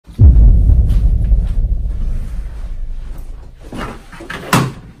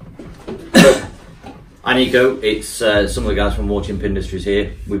Hi Nicco, it's some of the guys from Warchimp Industries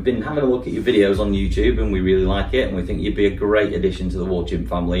here. We've been having a look at your videos on YouTube and we really like it and we think you'd be a great addition to the Warchimp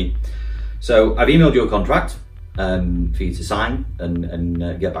family. So I've emailed you a contract for you to sign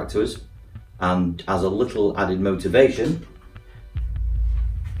and get back to us. And as a little added motivation,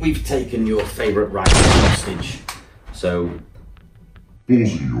 we've taken your favourite rifle hostage. So,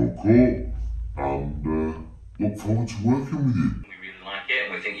 balls in your court and look forward to working with you. Like it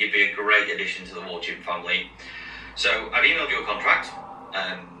and we think you'd be a great addition to the Warchimp family. So I've emailed you a contract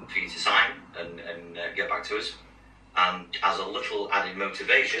for you to sign and get back to us. And as a little added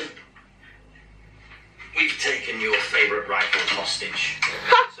motivation, we've taken your favourite rifle hostage.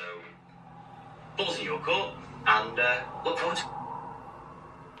 So balls in your court and look forward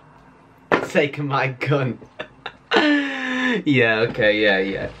to taking my gun. Yeah,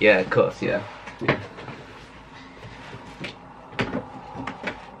 okay, yeah, of course, yeah.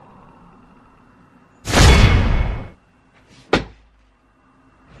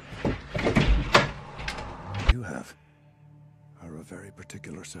 You have are a very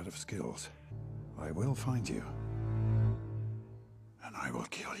particular set of skills. I will find you, and I will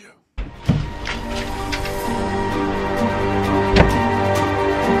kill you.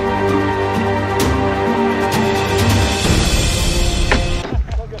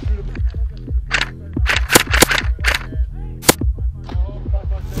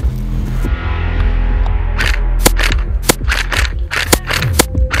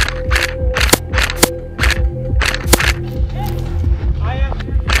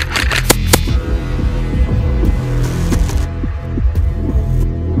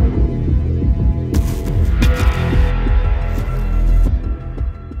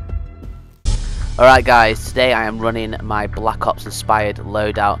 Alright guys, today I am running my Black Ops inspired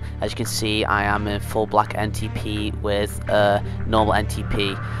loadout. As you can see, I am in full black NTP with normal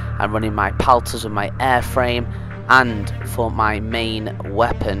NTP. I'm running my palters with my airframe, and for my main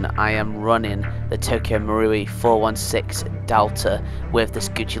weapon I am running the Tokyo Marui 416 Delta with this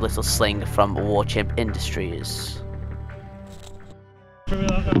Gucci little sling from Warchimp Industries.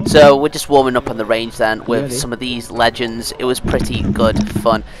 So we're just warming up on the range then with some of these legends. It was pretty good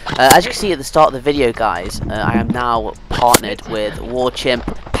fun. As you can see at the start of the video guys, I am now partnered with Warchimp,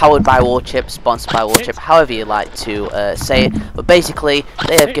 powered by Warchimp, sponsored by Warchimp, however you like to say it. But basically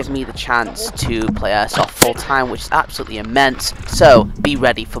they have given me the chance to play Airsoft full time, which is absolutely immense. So be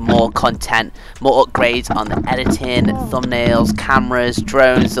ready for more content, more upgrades on the editing, thumbnails, cameras,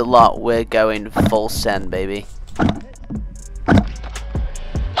 drones, a lot. We're going full send, baby.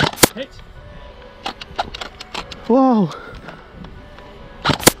 Hit. Whoa!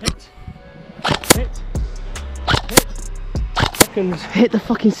 Hit. Hit. Hit. Seconds. Hit the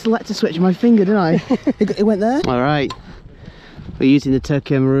fucking selector switch on my finger, didn't I? It went there? Alright. We're using the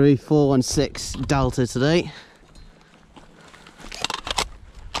Tokyo Marui 416 Delta today.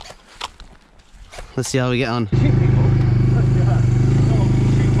 Let's see how we get on.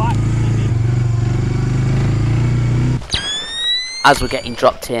 As we're getting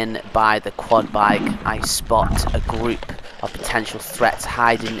dropped in by the quad bike, I spot a group of potential threats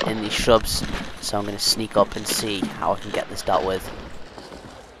hiding in these shrubs, so I'm going to sneak up and see how I can get this dealt with.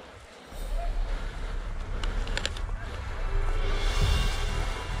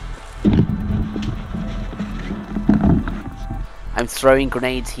 I'm throwing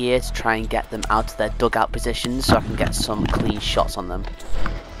grenades here to try and get them out of their dugout positions so I can get some clean shots on them.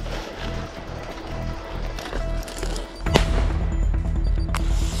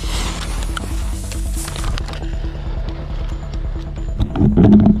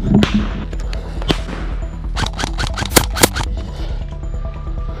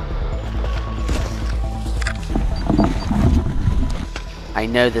 I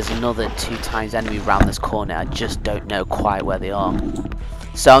know there's another 2 times enemy around this corner, I just don't know quite where they are.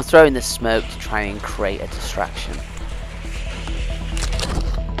 So I'm throwing this smoke to try and create a distraction.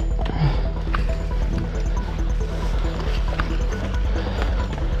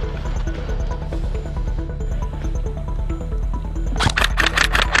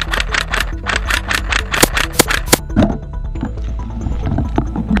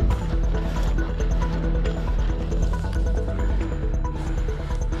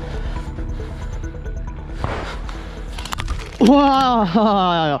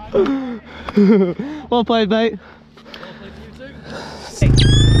 Wow! Well played, mate. Well played to you too.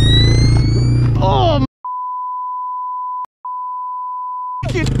 Oh!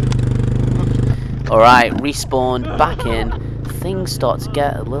 Alright, respawned, back in. Things start to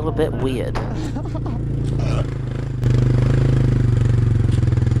get a little bit weird. I'm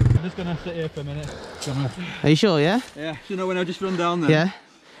just gonna sit here for a minute. Are you sure, yeah? Yeah, you know when I just run down there? Yeah.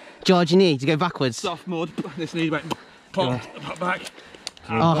 George, your knee, to go backwards. Soft mud. This knee went pop back.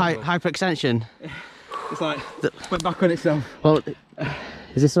 Oh, hyperextension. It's like went back on itself. Well,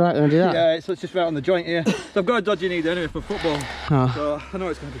 is this alright when I do that? Yeah, so it's just right on the joint here. So I've got a dodgy knee anyway for football. Oh. So I know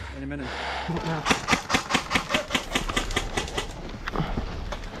it's going to be any minute.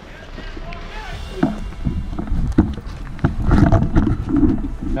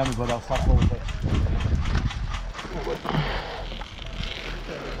 Remember, but I'll slap over it.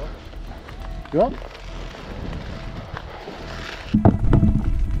 You on?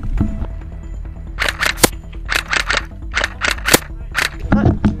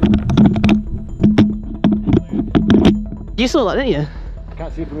 You saw that, didn't you? I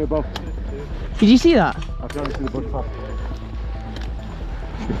can't see from above. Did you see that? I can only see the bush top.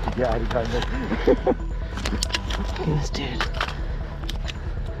 Yeah, I kind of. This dude.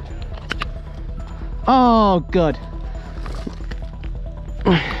 Oh, good.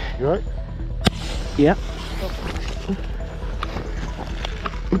 You right? Yep.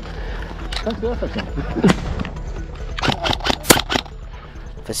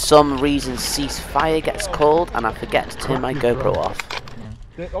 For some reason, ceasefire gets called, and I forget to turn my GoPro off.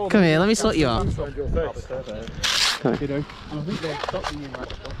 Come here, let me sort you out. Come here.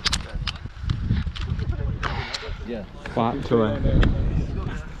 Yeah.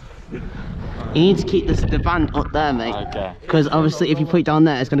 You need to keep the band up there, mate. Okay. Because obviously, if you put it down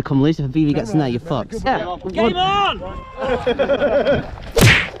there, it's going to come loose. If a BB gets in there, you're fucked. Yeah. Game on!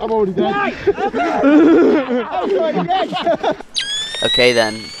 I'm already dead. Okay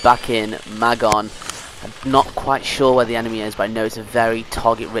then, back in Magon. I'm not quite sure where the enemy is, but I know it's a very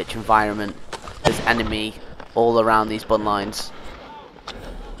target-rich environment. There's enemy all around these bun lines.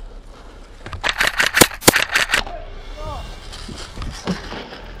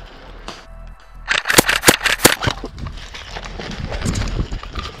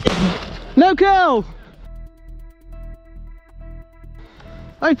 No kill!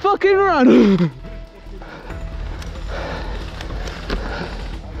 I fucking run!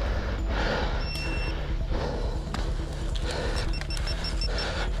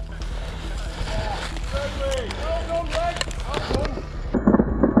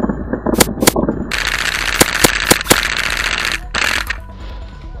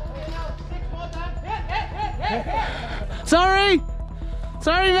 Sorry!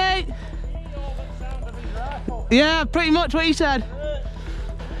 Sorry, mate! Yeah, pretty much what you said.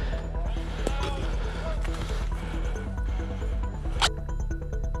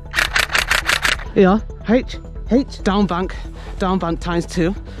 Yeah, H, down bank times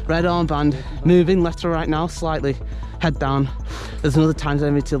 2, red armband, moving left to right now, slightly, head down. There's another times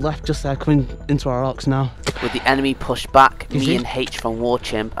enemy to the left, just there, coming into our arcs now. With the enemy pushed back, me and H from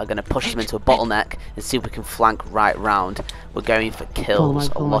Warchimp are going to push them into a bottleneck and see if we can flank right round. We're going for kills,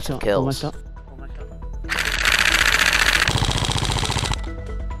 a lot of kills.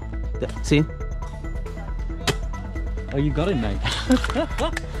 See him? Oh, you got him, mate.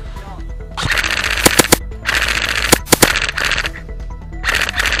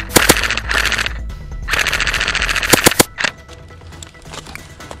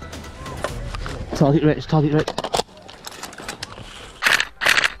 Target rich, target rich.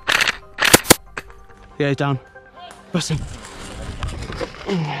 Yeah, he's down. Bust him.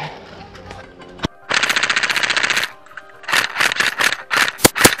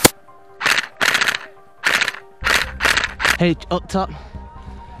 Hey, up top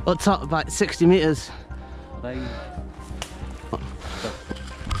about 60 metres.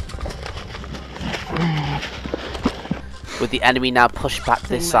 With the enemy now pushed back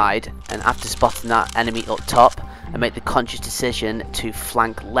this side, and after spotting that enemy up top, I make the conscious decision to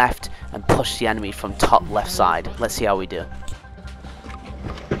flank left and push the enemy from top left side. Let's see how we do.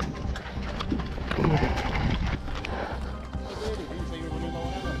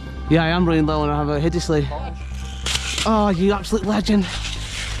 Yeah, I am running low and I have a hideously. Oh, you absolute legend.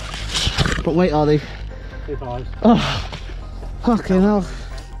 What weight are they? 2.5. Oh, fucking hell.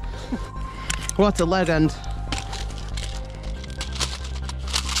 What a leg end.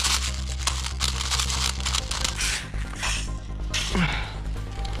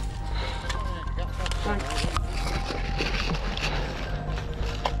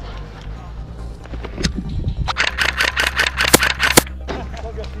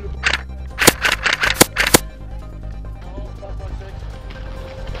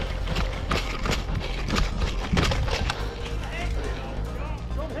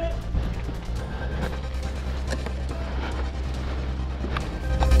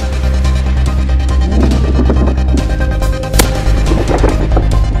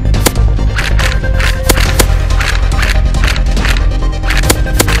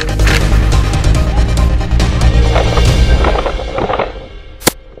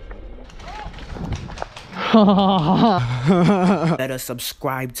 Better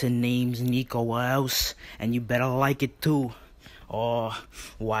subscribe to Names Nicco or else, and you better like it too. Or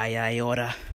why I oughta.